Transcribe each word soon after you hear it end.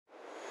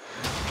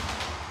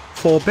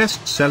4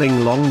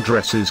 best-selling long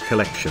dresses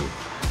collection.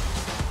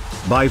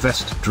 Buy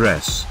Vest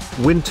Dress,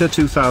 Winter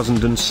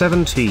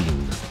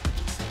 2017.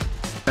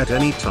 At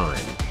any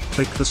time,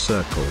 click the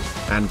circle,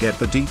 and get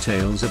the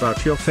details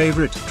about your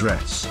favorite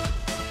dress.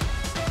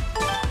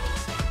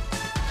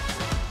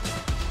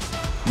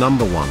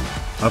 Number 1.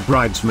 A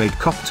bridesmaid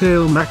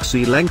cocktail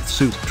maxi length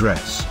suit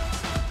dress.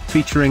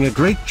 Featuring a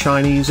great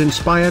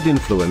Chinese-inspired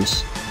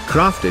influence,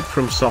 crafted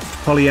from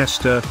soft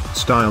polyester,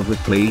 styled with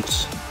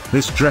pleats,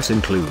 this dress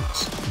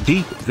includes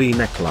deep V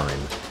neckline,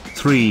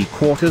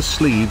 3/4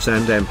 sleeves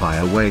and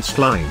empire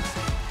waistline.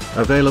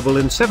 Available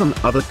in 7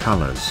 other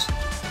colors.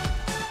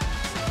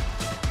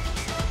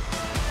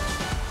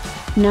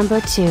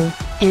 Number 2,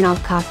 an all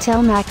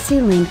cocktail maxi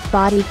length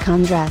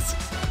bodycon dress.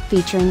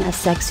 Featuring a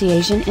sexy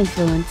Asian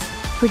influence,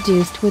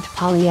 produced with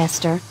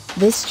polyester,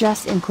 this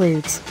dress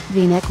includes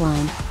V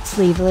neckline,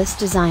 sleeveless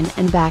design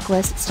and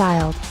backless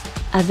styled.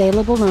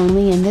 Available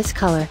only in this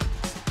color.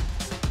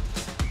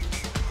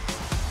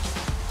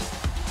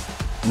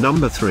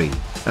 Number 3,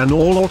 an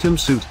all-autumn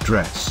suit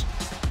dress.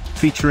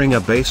 Featuring a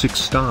basic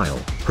style,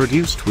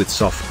 produced with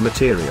soft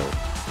material.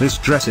 This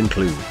dress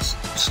includes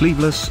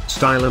sleeveless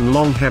style and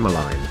long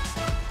hemline.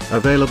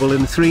 Available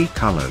in 3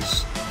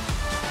 colors.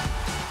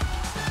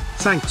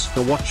 Thanks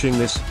for watching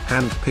this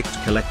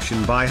hand-picked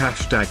collection by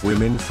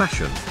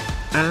 #WomenFashion.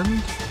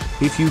 And,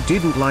 if you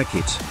didn't like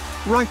it,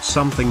 write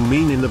something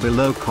mean in the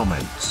below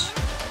comments.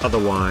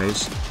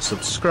 Otherwise,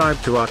 subscribe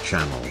to our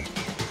channel.